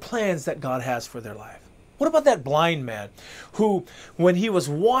of the plans that God has for their life? What about that blind man who, when he was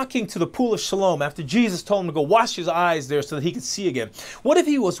walking to the pool of Siloam, after Jesus told him to go wash his eyes there so that he could see again? What if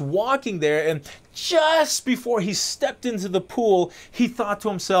he was walking there and just before he stepped into the pool, he thought to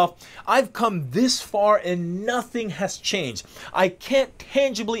himself, I've come this far and nothing has changed. I can't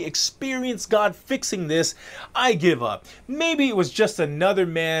tangibly experience God fixing this. I give up. Maybe it was just another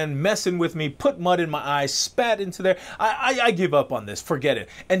man messing with me, put mud in my eyes, spat into there. I give up on this. Forget it.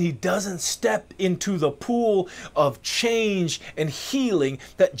 And he doesn't step into the pool of change and healing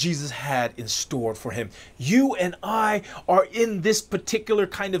that Jesus had in store for him. You and I are in this particular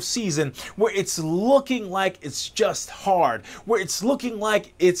kind of season where it's looking like it's just hard, where it's looking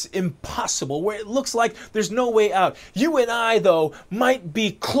like it's impossible, where it looks like there's no way out. You and I, though, might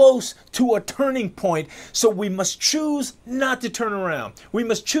be close to a turning point, so we must choose not to turn around. We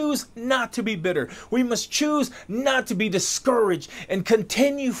must choose not to be bitter. We must choose not to be discouraged and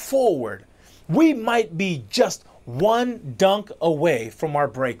continue forward. We might be just one dunk away from our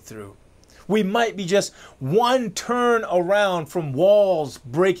breakthrough. We might be just one turn around from walls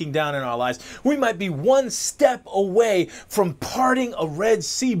breaking down in our lives. We might be one step away from parting a Red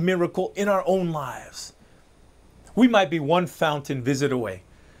Sea miracle in our own lives. We might be one fountain visit away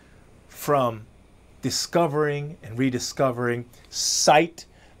from discovering and rediscovering sight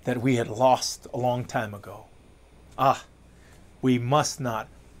that we had lost a long time ago. We must not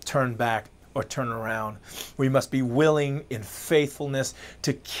turn back or turn around. We must be willing in faithfulness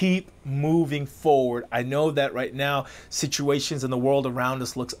to keep moving forward. I know that right now situations in the world around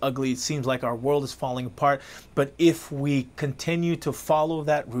us looks ugly. It seems like our world is falling apart. But if we continue to follow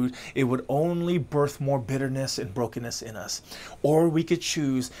that route, it would only birth more bitterness and brokenness in us. Or we could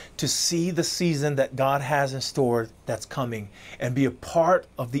choose to see the season that God has in store that's coming and be a part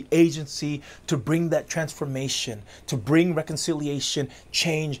of the agency to bring that transformation, to bring reconciliation,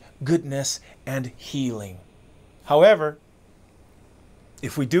 change, goodness, and healing. However,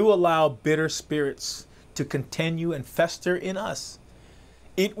 if we do allow bitter spirits to continue and fester in us,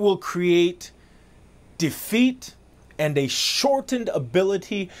 it will create defeat and a shortened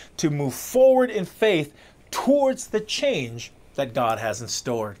ability to move forward in faith towards the change that God has in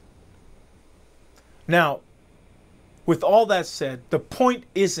store. Now, with all that said, the point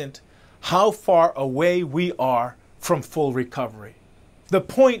isn't how far away we are from full recovery. The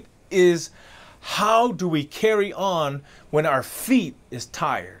point is, how do we carry on when our feet is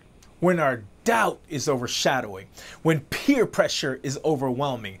tired, when our doubt is overshadowing, when peer pressure is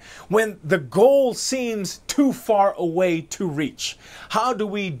overwhelming, when the goal seems too far away to reach? How do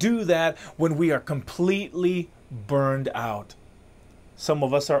we do that when we are completely burned out? Some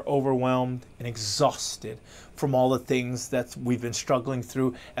of us are overwhelmed and exhausted from all the things that we've been struggling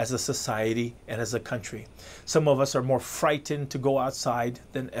through as a society and as a country. Some of us are more frightened to go outside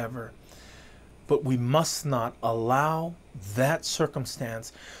than ever. but we must not allow that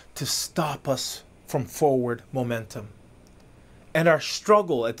circumstance to stop us from forward momentum. And our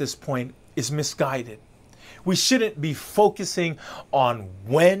struggle at this point is misguided. We shouldn't be focusing on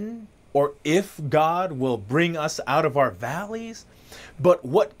when or if God will bring us out of our valleys, but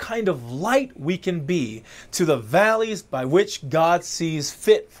what kind of light we can be to the valleys by which God sees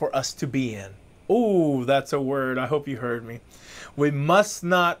fit for us to be in. Oh, that's a word. I hope you heard me. We must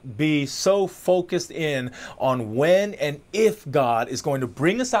not be so focused in on when and if God is going to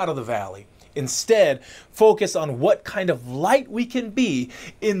bring us out of the valley. Instead, focus on what kind of light we can be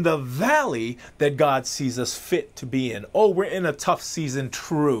in the valley that God sees us fit to be in. Oh, we're in a tough season,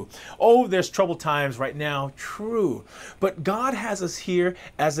 true. Oh, there's troubled times right now, true. But God has us here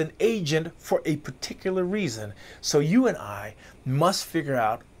as an agent for a particular reason. So you and I must figure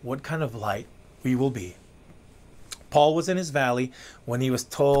out what kind of light we will be. Paul was in his valley when he was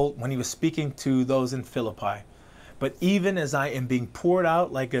speaking to those in Philippi. But even as I am being poured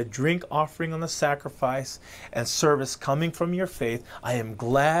out like a drink offering on the sacrifice and service coming from your faith, I am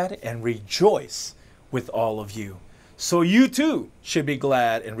glad and rejoice with all of you. So you too should be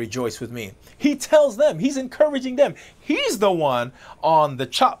glad and rejoice with me. He tells them, he's encouraging them. He's the one on the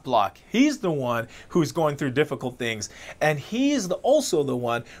chop block. He's the one who's going through difficult things. And he's also the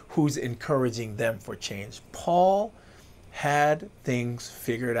one who's encouraging them for change. Paul had things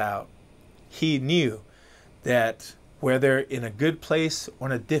figured out. He knew that whether in a good place or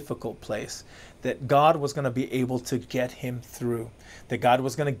in a difficult place, that God was going to be able to get him through, that God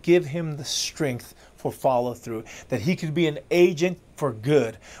was going to give him the strength for follow through, that he could be an agent for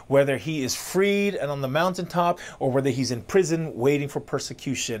good, whether he is freed and on the mountaintop or whether he's in prison waiting for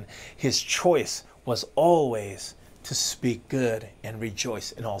persecution. His choice was always to speak good and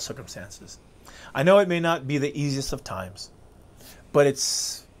rejoice in all circumstances. I know it may not be the easiest of times, but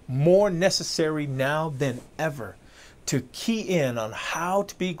it's more necessary now than ever to key in on how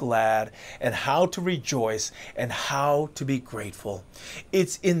to be glad and how to rejoice and how to be grateful.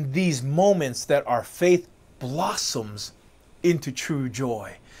 It's in these moments that our faith blossoms into true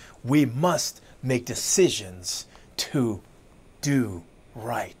joy. We must make decisions to do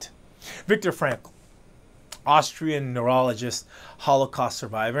right. Viktor Frankl, Austrian neurologist, Holocaust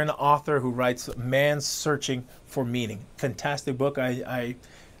survivor, and author who writes Man's Searching for Meaning. Fantastic book. I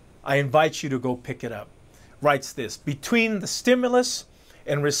invite you to go pick it up. Writes this: between the stimulus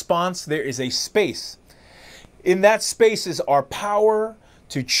and response, there is a space. In that space is our power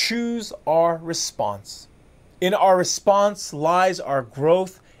to choose our response. In our response lies our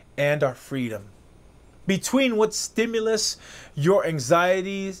growth and our freedom. Between what stimulates your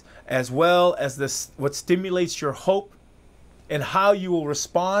anxieties as well as what stimulates your hope and how you will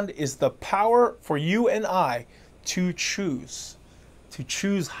respond is the power for you and I to choose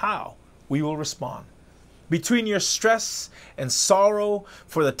how we will respond. Between your stress and sorrow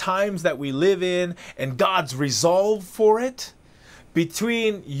for the times that we live in and God's resolve for it,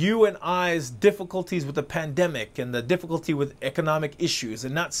 between you and I's difficulties with the pandemic and the difficulty with economic issues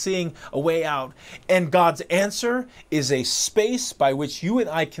and not seeing a way out, and God's answer is a space by which you and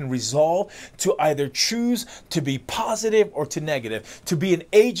I can resolve to either choose to be positive or to negative, to be an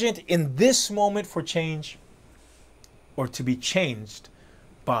agent in this moment for change or to be changed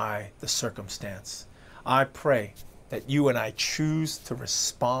by the circumstance. I pray that you and I choose to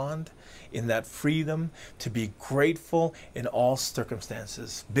respond in that freedom, to be grateful in all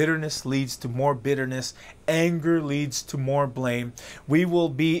circumstances. Bitterness leads to more bitterness. Anger leads to more blame. We will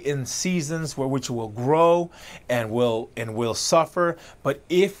be in seasons which will grow and will suffer. But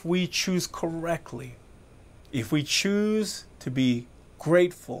if we choose correctly, if we choose to be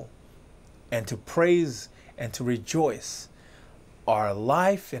grateful and to praise and to rejoice, our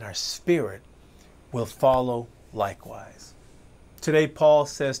life and our spirit will follow likewise. Today, Paul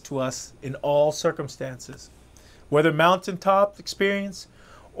says to us, in all circumstances, whether mountaintop experience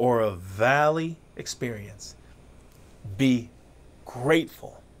or a valley experience, be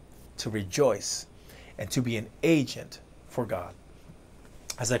grateful, to rejoice, and to be an agent for God.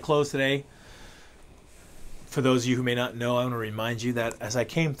 As I close today, for those of you who may not know, I want to remind you that as I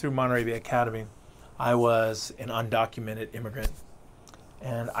came through Monterey Bay Academy, I was an undocumented immigrant.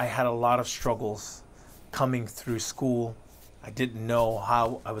 And I had a lot of struggles coming through school. I didn't know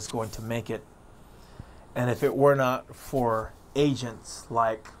how I was going to make it. And if it were not for agents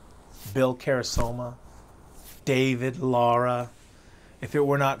like Bill Carasoma, David, Laura, if it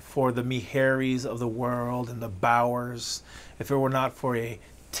were not for the Miharis of the world and the Bowers, if it were not for a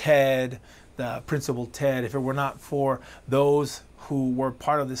Ted, the Principal Ted, if it were not for those who were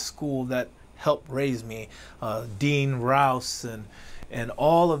part of this school that helped raise me, Dean Rouse and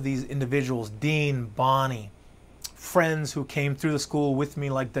all of these individuals, Dean, Bonnie, friends who came through the school with me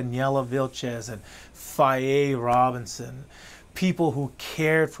like Daniela Vilches and Faye Robinson, people who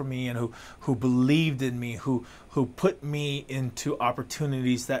cared for me and who believed in me, who put me into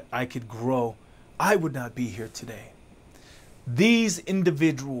opportunities that I could grow, I would not be here today. These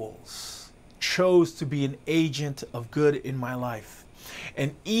individuals chose to be an agent of good in my life.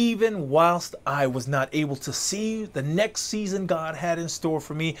 And even whilst I was not able to see the next season God had in store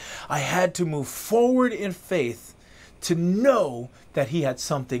for me, I had to move forward in faith to know that He had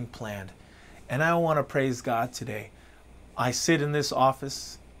something planned. And I want to praise God today. I sit in this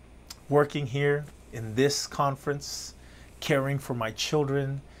office, working here in this conference, caring for my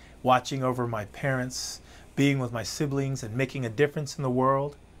children, watching over my parents, being with my siblings, and making a difference in the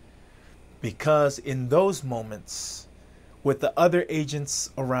world. Because in those moments, with the other agents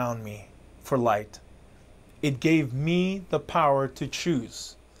around me for light, it gave me the power to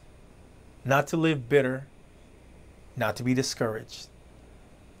choose not to live bitter, not to be discouraged,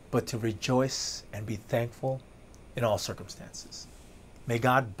 but to rejoice and be thankful in all circumstances. May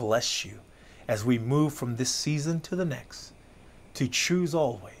God bless you as we move from this season to the next, to choose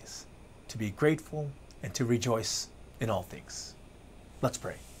always to be grateful and to rejoice in all things. Let's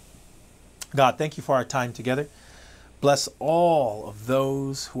pray. God, thank you for our time together. Bless all of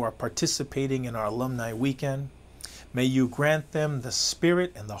those who are participating in our alumni weekend. May you grant them the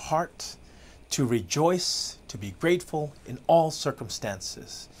spirit and the heart to rejoice, to be grateful in all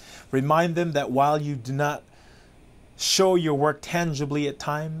circumstances. Remind them that while you do not show your work tangibly at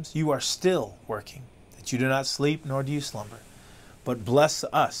times, you are still working, that you do not sleep nor do you slumber. But bless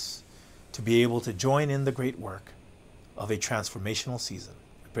us to be able to join in the great work of a transformational season.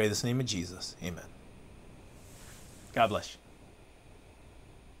 I pray this in the name of Jesus. Amen. God bless you.